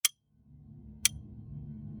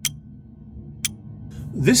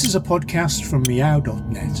This is a podcast from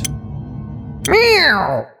meow.net.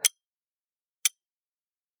 Meow.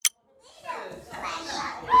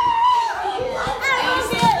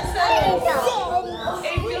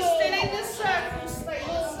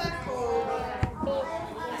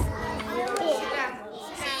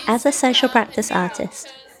 As a social practice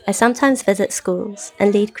artist, I sometimes visit schools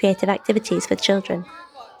and lead creative activities with children.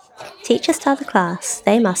 Teachers tell the class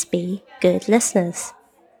they must be good listeners.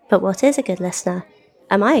 But what is a good listener?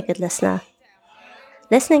 Am I a good listener?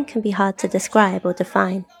 Listening can be hard to describe or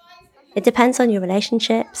define. It depends on your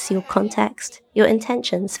relationships, your context, your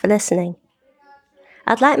intentions for listening.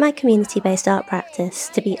 I'd like my community-based art practice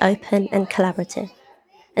to be open and collaborative,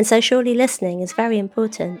 and so surely listening is very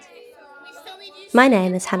important. My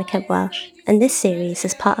name is Hannah Kemp Welsh, and this series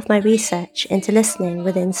is part of my research into listening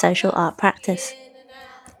within social art practice.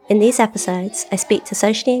 In these episodes, I speak to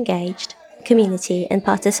socially engaged, community and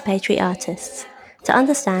participatory artists to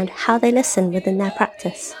understand how they listen within their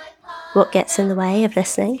practice, what gets in the way of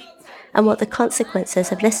listening, and what the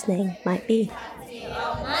consequences of listening might be.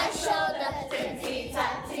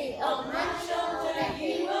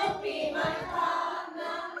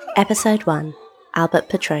 Episode 1, Albert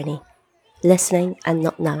Petroni, Listening and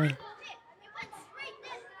Not Knowing.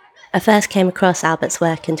 I first came across Albert's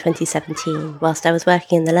work in 2017 whilst I was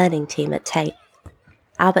working in the learning team at Tate.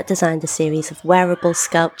 Albert designed a series of wearable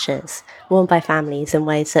sculptures worn by families in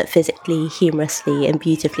ways that physically, humorously and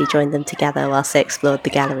beautifully joined them together whilst they explored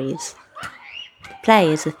the galleries.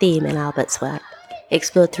 Play is a theme in Albert's work,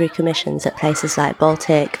 explored through commissions at places like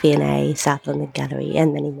Baltic, V&A, South London Gallery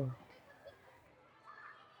and many more.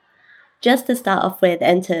 Just to start off with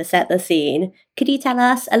and to set the scene, could you tell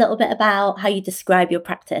us a little bit about how you describe your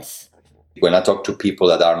practice? When I talk to people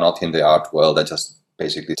that are not in the art world, I just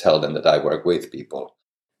basically tell them that I work with people.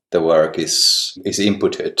 The work is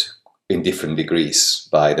inputted in different degrees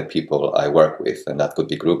by the people I work with, and that could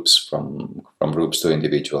be groups, from groups to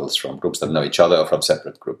individuals, from groups that know each other or from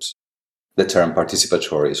separate groups. The term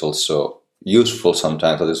participatory is also useful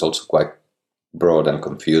sometimes, but it's also quite broad and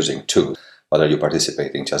confusing too. Whether you're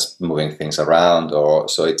participating, just moving things around, or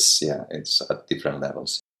so it's at different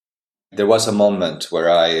levels. There was a moment where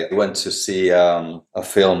I went to see a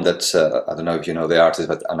film that, I don't know if you know the artist,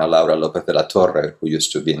 but Ana Laura López de la Torre, who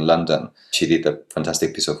used to be in London. She did a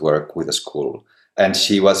fantastic piece of work with a school. And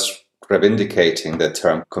she was reivindicating the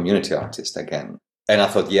term community artist again. And I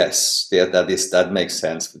thought, yes, that makes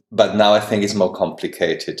sense. But now I think it's more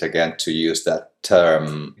complicated again to use that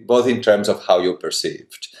term, both in terms of how you're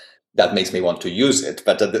perceived. That makes me want to use it,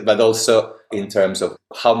 but also in terms of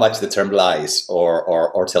how much the term lies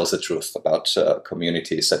or tells the truth about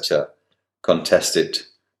community is such a contested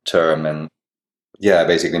term. And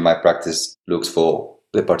basically my practice looks for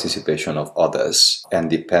the participation of others, and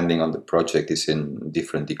depending on the project is in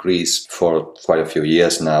different degrees. For quite a few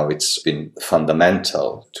years now, it's been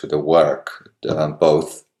fundamental to the work,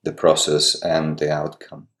 both the process and the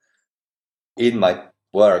outcome. In my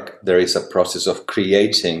work, there is a process of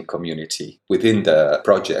creating community within the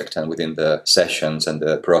project and within the sessions and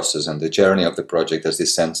the process and the journey of the project. There's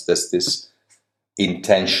this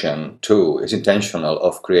intention too. It's intentional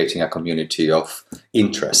of creating a community of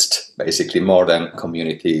interest, basically, more than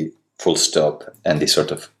community full stop, and this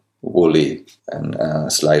sort of woolly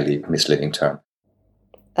and slightly misleading term.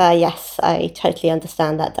 Yes, I totally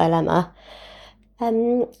understand that dilemma.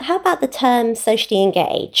 How about the term socially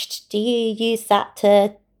engaged? Do you use that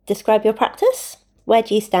to describe your practice? Where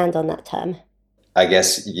do you stand on that term? I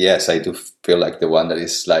guess, yes, I do feel like the one that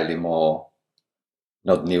is slightly more,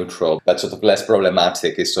 not neutral, but sort of less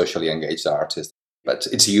problematic is socially engaged artist. But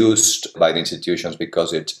it's used by the institutions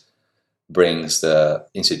because it brings the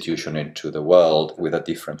institution into the world with a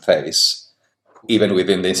different face. Even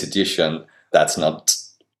within the institution,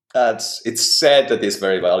 it's said that it's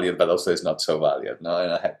very valued, but also it's not so valued. No,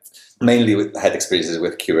 and I had experiences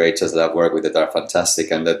with curators that I've worked with that are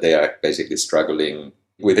fantastic, and that they are basically struggling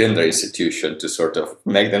within their institution to sort of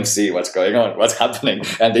make them see what's going on, what's happening,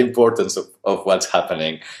 and the importance of what's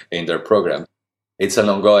happening in their program. It's an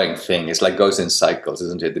ongoing thing. It's like goes in cycles,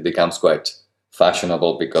 isn't it? It becomes quite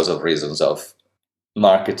fashionable because of reasons of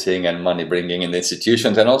marketing and money bringing in the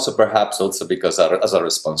institutions, and also perhaps also because as a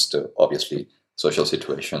response to, obviously, social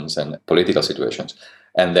situations and political situations.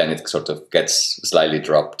 And then it sort of gets slightly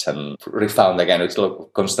dropped and refound again. It's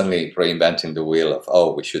constantly reinventing the wheel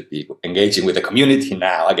of, we should be engaging with the community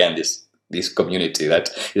now. Again, this community that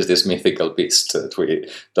is this mythical beast that we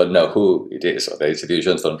don't know who it is, or the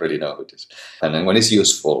institutions don't really know who it is. And then when it's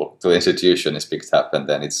useful to the institution, it's picked up, and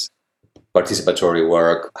then it's participatory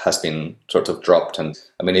work has been sort of dropped. And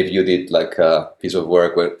I mean, if you did like a piece of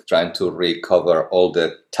work where trying to recover all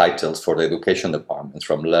the titles for the education departments,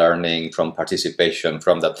 from learning, from participation,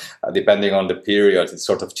 from that, depending on the period, it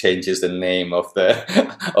sort of changes the name of the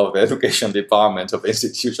of the education department of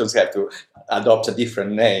institutions have to adopt a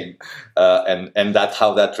different name, and that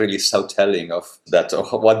how that really is so telling of that.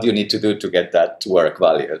 What do you need to do to get that work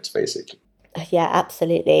valued, basically? Yeah,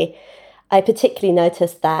 absolutely. I particularly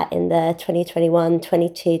noticed that in the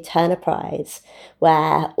 2021-22 Turner Prize,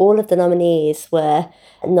 where all of the nominees were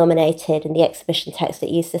nominated in the exhibition text that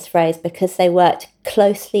used this phrase because they worked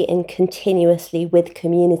closely and continuously with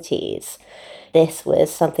communities. This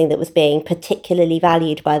was something that was being particularly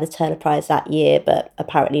valued by the Turner Prize that year, but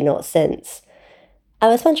apparently not since. I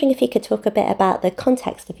was wondering if you could talk a bit about the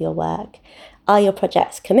context of your work. Are your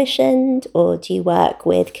projects commissioned, or do you work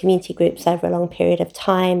with community groups over a long period of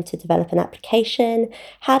time to develop an application?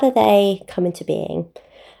 How do they come into being?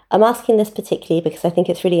 I'm asking this particularly because I think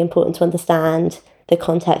it's really important to understand the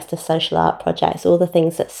context of social art projects, all the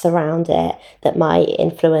things that surround it that might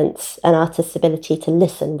influence an artist's ability to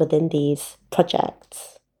listen within these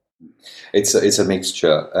projects. It's a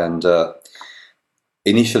mixture, and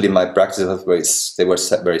initially my practice was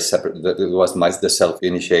very separate. It was the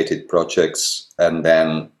self-initiated projects and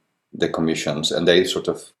then the commissions, and they sort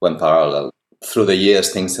of went parallel. Through the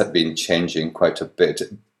years, things have been changing quite a bit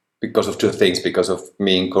because of two things: because of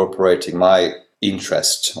me incorporating my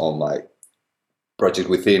interest or my project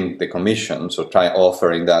within the commission, so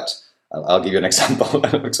offering that. I'll give you an example.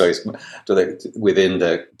 So within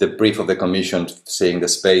the brief of the commission, seeing the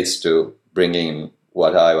space to bring in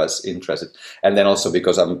what I was interested. And then also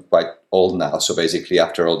because I'm quite old now, so basically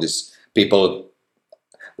after all these people,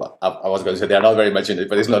 well, I was going to say they're not very imaginative,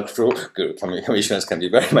 but it's not true. Commissioners can be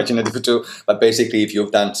very imaginative too. But basically, if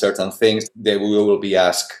you've done certain things, they will be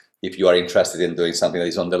asked if you are interested in doing something that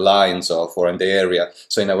is on the lines of or in the area.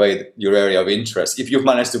 So in a way, your area of interest, if you've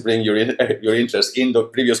managed to bring your interest in the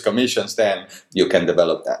previous commissions, then you can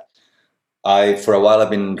develop that. For a while,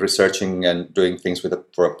 I've been researching and doing things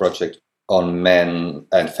for a project on men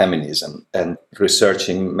and feminism, and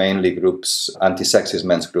researching mainly groups, anti-sexist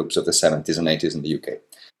men's groups of the 70s and 80s in the UK.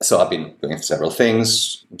 So I've been doing several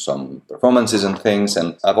things, some performances and things,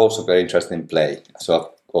 and I'm also very interested in play. So I've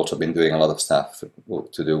also been doing a lot of stuff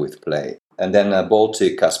to do with play. And then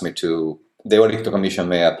Baltic asked me they wanted to commission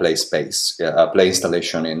me a play space, a play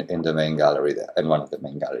installation in the main gallery there, in one of the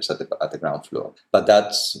main galleries at the ground floor. But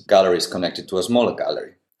that gallery is connected to a smaller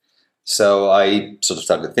gallery. So I sort of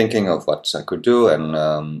started thinking of what I could do, and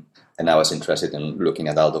I was interested in looking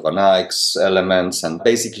at Aldo van Eyck's elements. And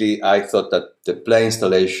basically, I thought that the play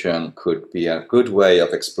installation could be a good way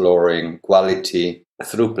of exploring quality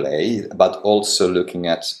through play, but also looking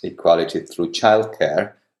at equality through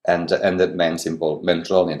childcare and the men's involvement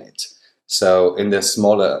role in it. So in the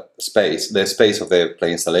smaller space, the space of the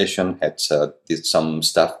play installation had some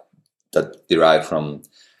stuff that derived from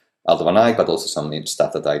Aldo van Eyck, but also some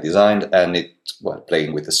stuff that I designed, and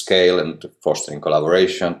playing with the scale and fostering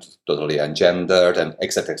collaboration, totally ungendered, and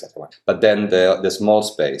etc. But then the small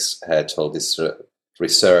space had all this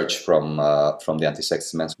research from the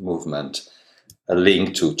anti-sexist men's movement, a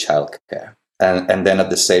link to childcare. And then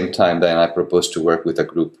at the same time, then I proposed to work with a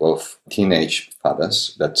group of teenage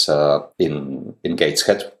fathers that's in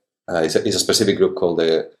Gateshead. It's a specific group called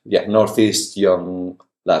the Northeast Young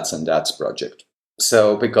Lads and Dads Project.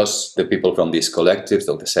 So because the people from these collectives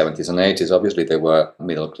of the 70s and 80s, obviously they were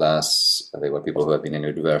middle class, they were people who had been in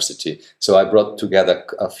university. So I brought together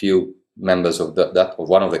a few members of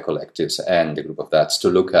one of the collectives and the group of dads to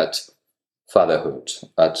look at fatherhood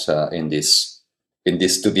in these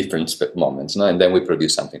two different moments, no? And then we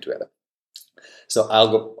produce something together. So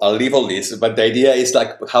I'll leave all this, but the idea is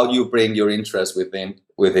like, how do you bring your interest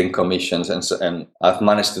within commissions? And I've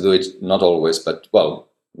managed to do it, not always, but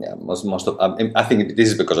most of. I think this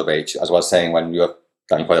is because of age, as I was saying, when you have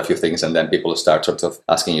done quite a few things, and then people start sort of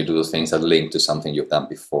asking you to do things that link to something you've done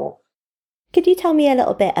before. Could you tell me a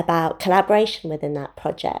little bit about collaboration within that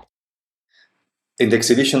project? In the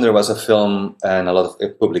exhibition, there was a film and a lot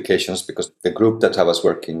of publications, because the group that I was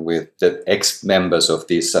working with, the ex-members of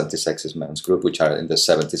this anti-sexist men's group, which are in the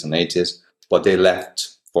 70s and 80s, what they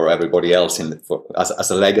left for everybody else as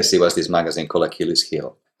a legacy was this magazine called Achilles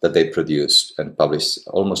Heel that they produced and published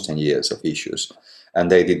almost 10 years of issues. And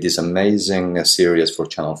they did this amazing series for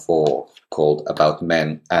Channel 4 called About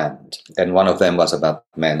Men and one of them was about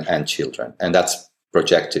men and children. And that's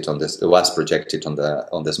projected on this, it was projected on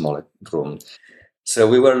the smaller room. So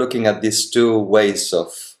we were looking at these two ways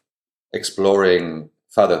of exploring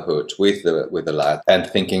fatherhood with the lad and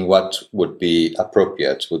thinking what would be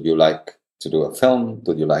appropriate. Would you like to do a film?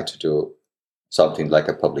 Would you like to do something like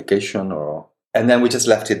a publication? And then we just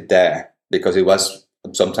left it there, because it was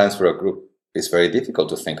sometimes for a group, it's very difficult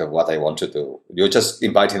to think of what I want to do. You're just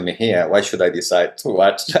inviting me here. Why should I decide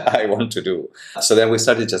what I want to do? So then we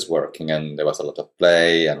started just working, and there was a lot of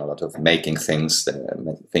play and a lot of making things,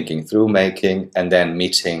 thinking through making, and then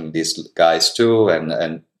meeting these guys too,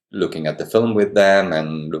 and looking at the film with them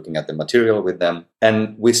and looking at the material with them.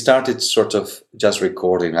 And we started sort of just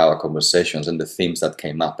recording our conversations and the themes that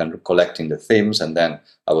came up and collecting the themes. And then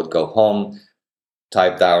I would go home,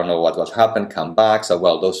 type down what happened, come back. So,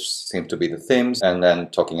 well, those seem to be the themes. And then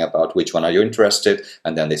talking about which one are you interested?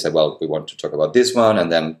 And then they said, well, we want to talk about this one.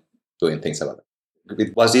 And then doing things about it.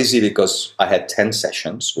 It was easy because I had 10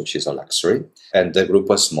 sessions, which is a luxury. And the group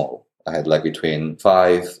was small. I had like between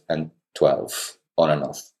 5 and 12 on and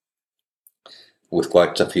off, with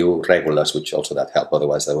quite a few regulars, which also that helped.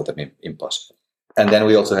 Otherwise, that would have been impossible. And then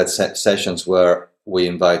we also had sessions where we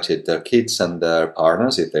invited their kids and their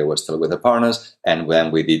partners, if they were still with their partners, and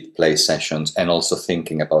when we did play sessions and also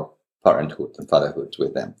thinking about parenthood and fatherhood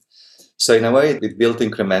with them. So in a way, it built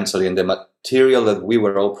incrementally, and the material that we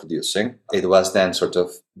were all producing, it was then sort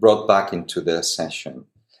of brought back into the session.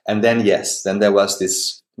 And then, yes, then there was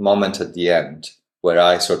this moment at the end where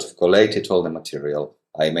I sort of collated all the material.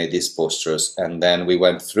 I made these posters, and then we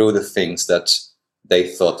went through the things that they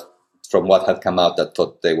thought, from what had come out, that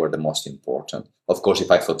thought they were the most important. Of course,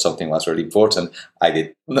 if I thought something was really important,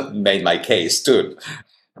 I made my case too.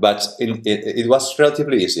 But it was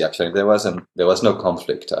relatively easy, actually. There was no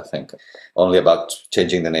conflict, I think, only about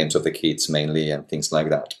changing the names of the kids mainly and things like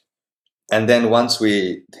that. And then once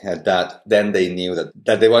we had that, then they knew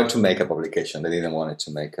that they wanted to make a publication. They didn't want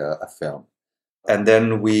to make a film. And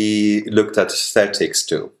then we looked at aesthetics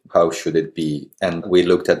too. How should it be? And we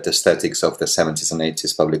looked at the aesthetics of the 70s and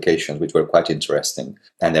 80s publications, which were quite interesting.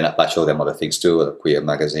 And then I showed them other things too, queer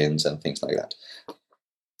magazines and things like that.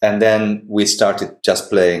 And then we started just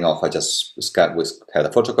playing off. We had a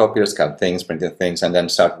photocopier, scanned things, printed things, and then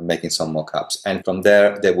started making some mock-ups. And from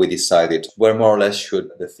there, we decided where more or less should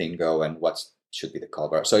the thing go and what should be the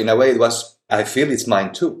cover. So in a way, I feel it's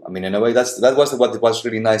mine too. I mean, in a way, that was what was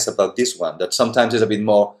really nice about this one, that sometimes it's a bit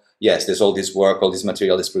more, yes, there's all this work, all this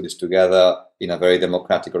material is produced together in a very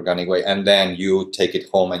democratic, organic way, and then you take it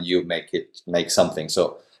home and you make something.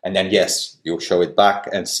 So, and then, yes, you show it back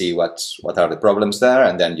and see what are the problems there,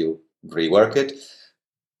 and then you rework it.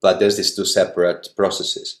 But there's these two separate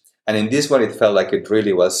processes. And in this one, it felt like it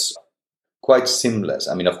really was quite seamless.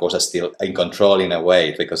 I mean, of course, I'm still in control in a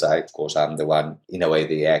way, because I'm the one, in a way,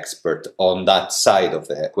 the expert on that side of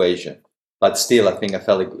the equation. But still, I think I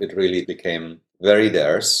felt like it really became very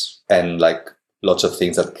theirs, and like lots of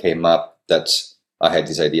things that came up that I had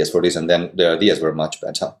these ideas for this, and then the ideas were much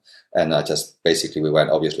better. And I just basically went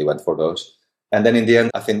for those. And then in the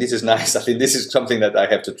end, I think this is nice. I think this is something that I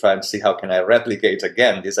have to try and see how can I replicate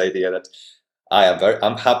again this idea that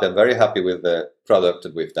I'm very happy with the product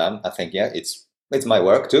that we've done. I think, yeah, it's my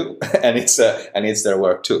work too, and it's their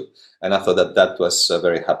work too. And I thought that was a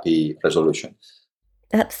very happy resolution.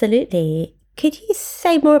 Absolutely. Could you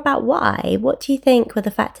say more about why? What do you think were the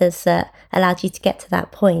factors that allowed you to get to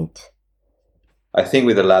that point? I think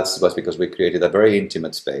with the lads it was because we created a very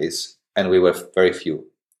intimate space, and we were very few.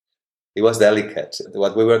 It was delicate.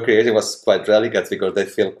 What we were creating was quite delicate because they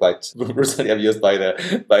feel quite brutally abused by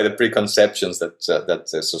the preconceptions that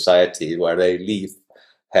society where they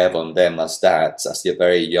have on them as dads, as the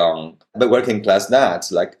very young, but working class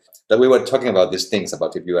dads. Like that, we were talking about these things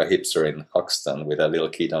about if you are a hipster in Hoxton with a little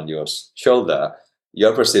kid on your shoulder,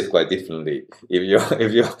 you're perceived quite differently. If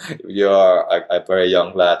you're a very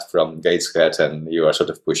young lad from Gateshead and you are sort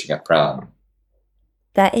of pushing a pram.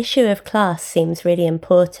 That issue of class seems really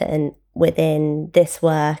important within this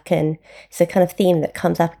work, and it's a kind of theme that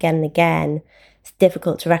comes up again and again. It's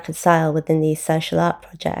difficult to reconcile within these social art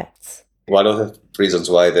projects. One of the reasons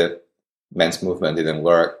why the men's movement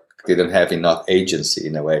didn't have enough agency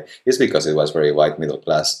in a way, is because it was very white middle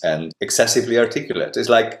class and excessively articulate. It's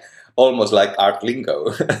like almost like art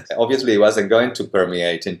lingo. Obviously, it wasn't going to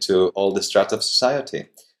permeate into all the strata of society.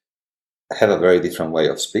 I have a very different way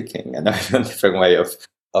of speaking, and a different way of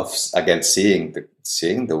again seeing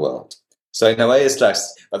the world. So in a way, it's like,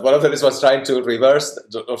 but one of them was trying to reverse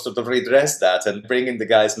or sort of redress that and bring in the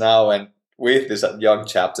guys now and with this young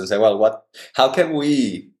chaps and say, well, how can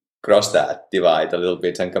we cross that divide a little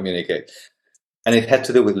bit and communicate? And it had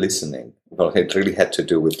to do with listening. Well, it really had to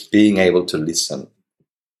do with being able to listen,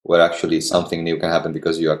 where actually something new can happen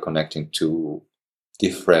because you are connecting to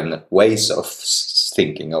different ways of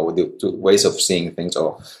thinking or ways of seeing things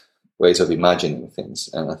or ways of imagining things.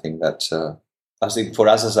 And I think that I think for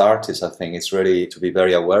us as artists, I think it's really to be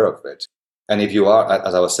very aware of it. And if you are,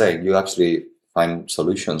 as I was saying, you actually find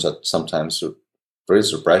solutions that sometimes really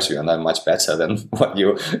surprise you and are much better than what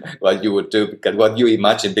you would do, because what you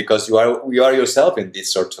imagine, because you are yourself in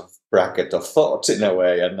this sort of bracket of thought in a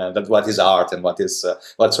way, and that what is art and what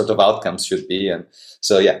sort of outcomes should be, and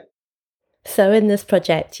so yeah. So in this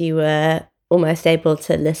project, you were almost able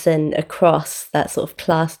to listen across that sort of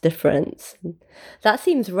class difference. That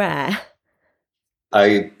seems rare.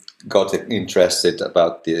 I got interested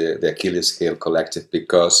about the Achilles Heel Collective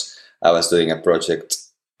because I was doing a project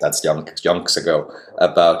that's yonks ago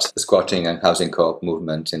about the squatting and housing co-op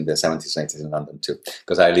movement in the 70s and 80s in London too.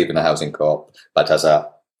 Because I live in a housing co-op, but as a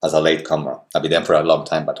latecomer. I've been there for a long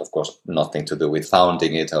time, but of course nothing to do with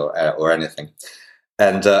founding it or anything.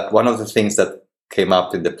 And one of the things that came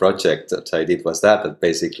up in the project that I did was that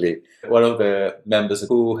basically one of the members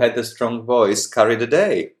who had a strong voice carried the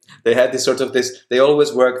day. They had they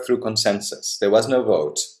always worked through consensus. There was no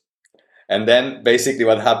vote. And then basically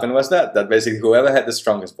what happened was that basically whoever had the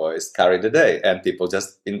strongest voice carried the day, and people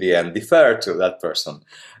just in the end defer to that person.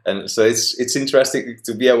 And so it's interesting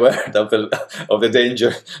to be aware of the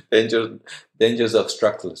dangers of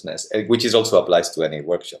structurelessness, which is also applies to any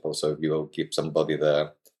workshop. Also, if you will give somebody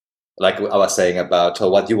like I was saying about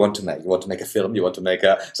what you want to make. You want to make a film. You want to make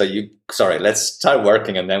let's start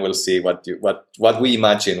working, and then we'll see what we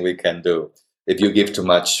imagine we can do. If you give too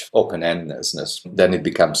much open-endedness, then it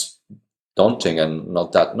becomes daunting, and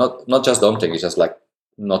not just daunting. It's just like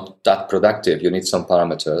not that productive. You need some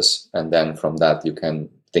parameters, and then from that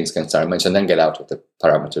things can start emerging, and then get out of the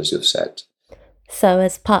parameters you've set. So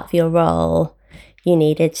as part of your role, you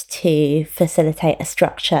needed to facilitate a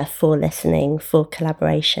structure for listening, for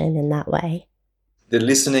collaboration in that way. The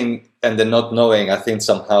listening and the not knowing, I think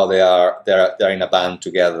somehow they're in a band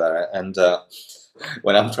together. And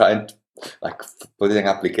when I'm trying to putting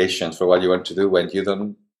applications for what you want to do, when you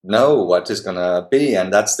don't know what is gonna be,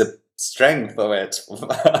 and that's the strength of it.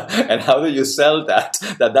 And how do you sell that?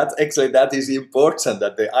 That is important.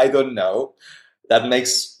 That I don't know.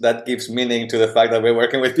 That gives meaning to the fact that we're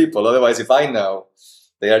working with people. Otherwise, if I know,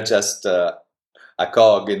 they are just a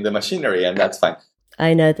cog in the machinery, and that's fine.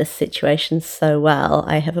 I know this situation so well.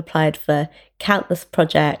 I have applied for countless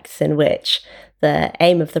projects in which the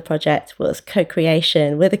aim of the project was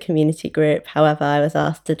co-creation with a community group. However, I was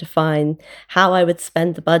asked to define how I would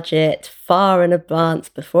spend the budget far in advance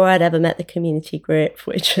before I'd ever met the community group,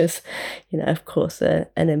 which is, of course,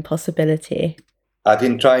 an impossibility. I've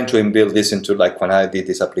been trying to inbuild this into, when I did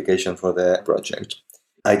this application for the project,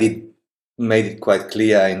 I made it quite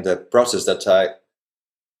clear in the process that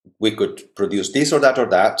we could produce this or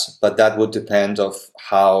that, but that would depend of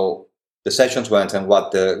how the sessions went and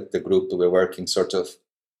what the group that we're working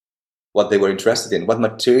what they were interested in, what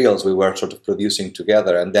materials we were producing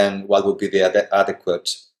together, and then what would be the adequate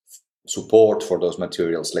support for those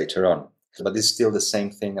materials later on. But it's still the same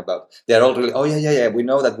thing about, they're all really, oh yeah, we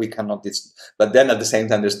know that we cannot this, but then at the same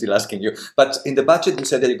time they're still asking you, but in the budget you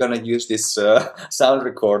said that you're going to use this sound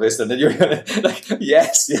recorders, and then you're going to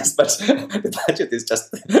yes, but the budget is just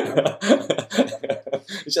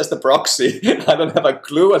it's just a proxy. I don't have a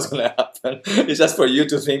clue what's going to happen. It's just for you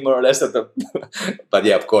to think more or less that but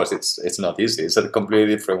yeah, of course it's not easy. It's a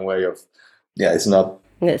completely different way of, it's not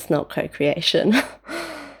co-creation.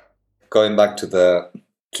 Going back to the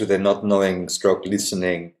not knowing stroke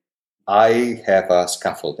listening, I have a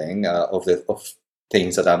scaffolding of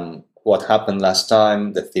things that what happened last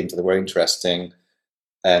time, the themes that were interesting,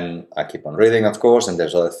 and I keep on reading, of course, and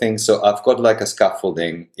there's other things. So I've got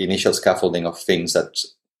initial scaffolding of things that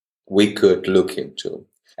we could look into.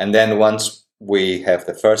 And then once we have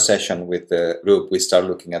the first session with the group, we start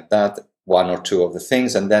looking at that, one or two of the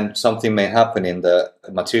things, and then something may happen in the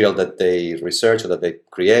material that they research or that they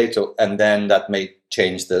create, and then that may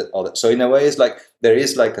change the other. So in a way, it's there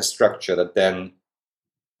is a structure that then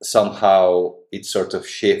somehow it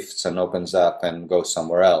shifts and opens up and goes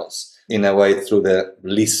somewhere else. In a way, through the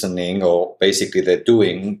listening, or basically the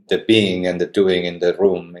doing, the being and the doing in the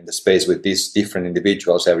room, in the space with these different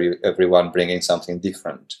individuals, everyone bringing something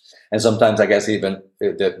different. And sometimes I guess even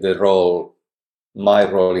my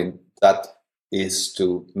role in that is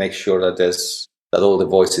to make sure that all the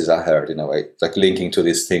voices are heard in a way, linking to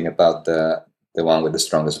this thing about the one with the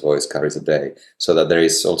strongest voice carries the day, so that there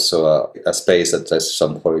is also a space that has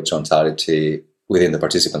some horizontality within the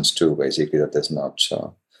participants too, basically, that there's not.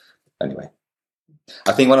 So anyway,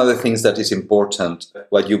 I think one of the things that is important,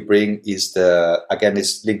 what you bring is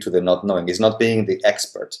is linked to the not knowing. It's not being the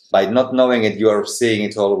expert. By not knowing it, you are seeing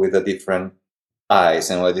it all with a different eyes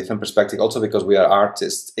and with a different perspective. Also because we are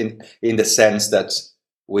artists in the sense that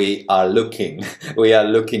we are looking we are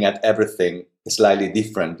looking at everything slightly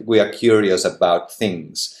different. We are curious about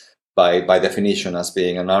things. By definition, as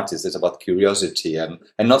being an artist, it's about curiosity, and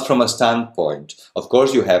not from a standpoint. Of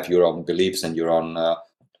course, you have your own beliefs and your own.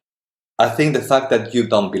 I think the fact that you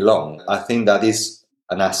don't belong, I think that is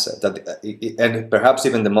an asset. And perhaps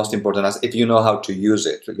even the most important asset, if you know how to use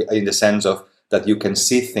it, in the sense of that you can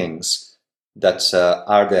see things that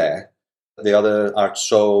are there, the other are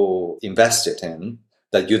so invested in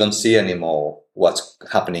that you don't see anymore what's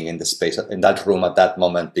happening in the space, in that room at that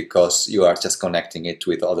moment, because you are just connecting it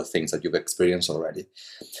with other things that you've experienced already.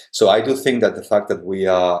 So I do think that the fact that we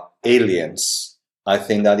are aliens, I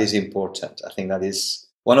think that is important. I think that is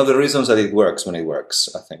one of the reasons that it works when it works,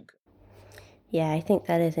 I think. Yeah, I think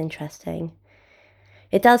that is interesting.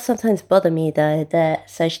 It does sometimes bother me, though, that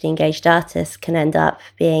socially engaged artists can end up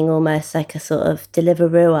being almost like a sort of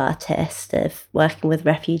Deliveroo artist of working with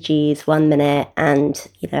refugees one minute and,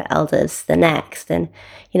 elders the next. And,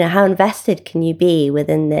 how invested can you be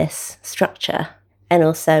within this structure? And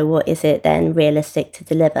also, what is it then realistic to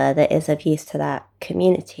deliver that is of use to that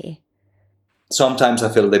community? Sometimes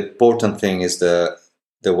I feel the important thing is the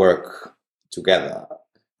work together.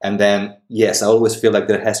 And then, yes, I always feel like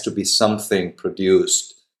there has to be something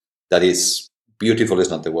produced that is beautiful, is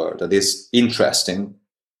not the word, that is interesting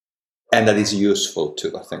and that is useful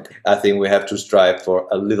too, I think we have to strive for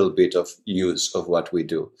a little bit of use of what we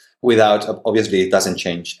do. Without, obviously, it doesn't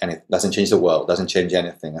change anything, doesn't change the world, doesn't change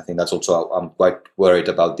anything. I think that's also, I'm quite worried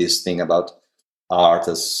about this thing about art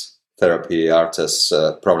as therapy, art as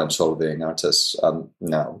problem solving, art as,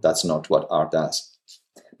 no, that's not what art does.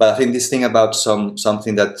 But I think this thing about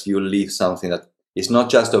something that you leave, something that is not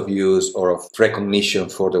just of use or of recognition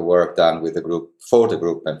for the work done with the group, for the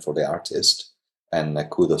group and for the artist, and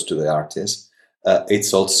kudos to the artist.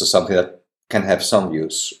 It's also something that can have some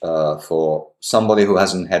use for somebody who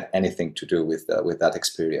hasn't had anything to do with that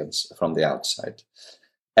experience from the outside.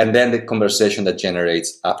 And then the conversation that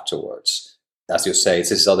generates afterwards. As you say, it's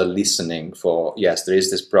this other listening for, yes, there is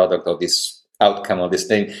this product or this outcome of this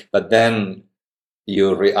thing, but then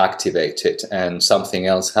you reactivate it and something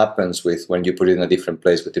else happens with when you put it in a different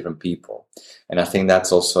place with different people. And I think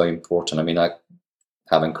that's also important. I mean, I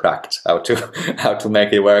haven't cracked how to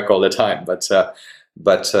make it work all the time, but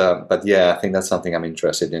yeah, I think that's something I'm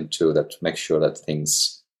interested in too, that make sure that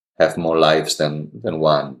things have more lives than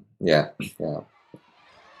one. Yeah.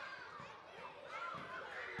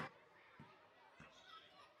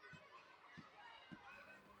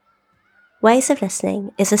 Ways of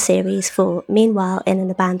Listening is a series for Meanwhile in an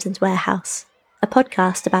Abandoned Warehouse, a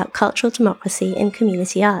podcast about cultural democracy in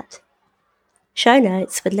community art. Show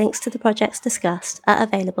notes with links to the projects discussed are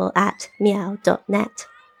available at meow.net.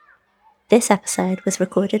 This episode was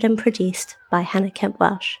recorded and produced by Hannah Kemp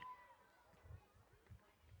Welsh.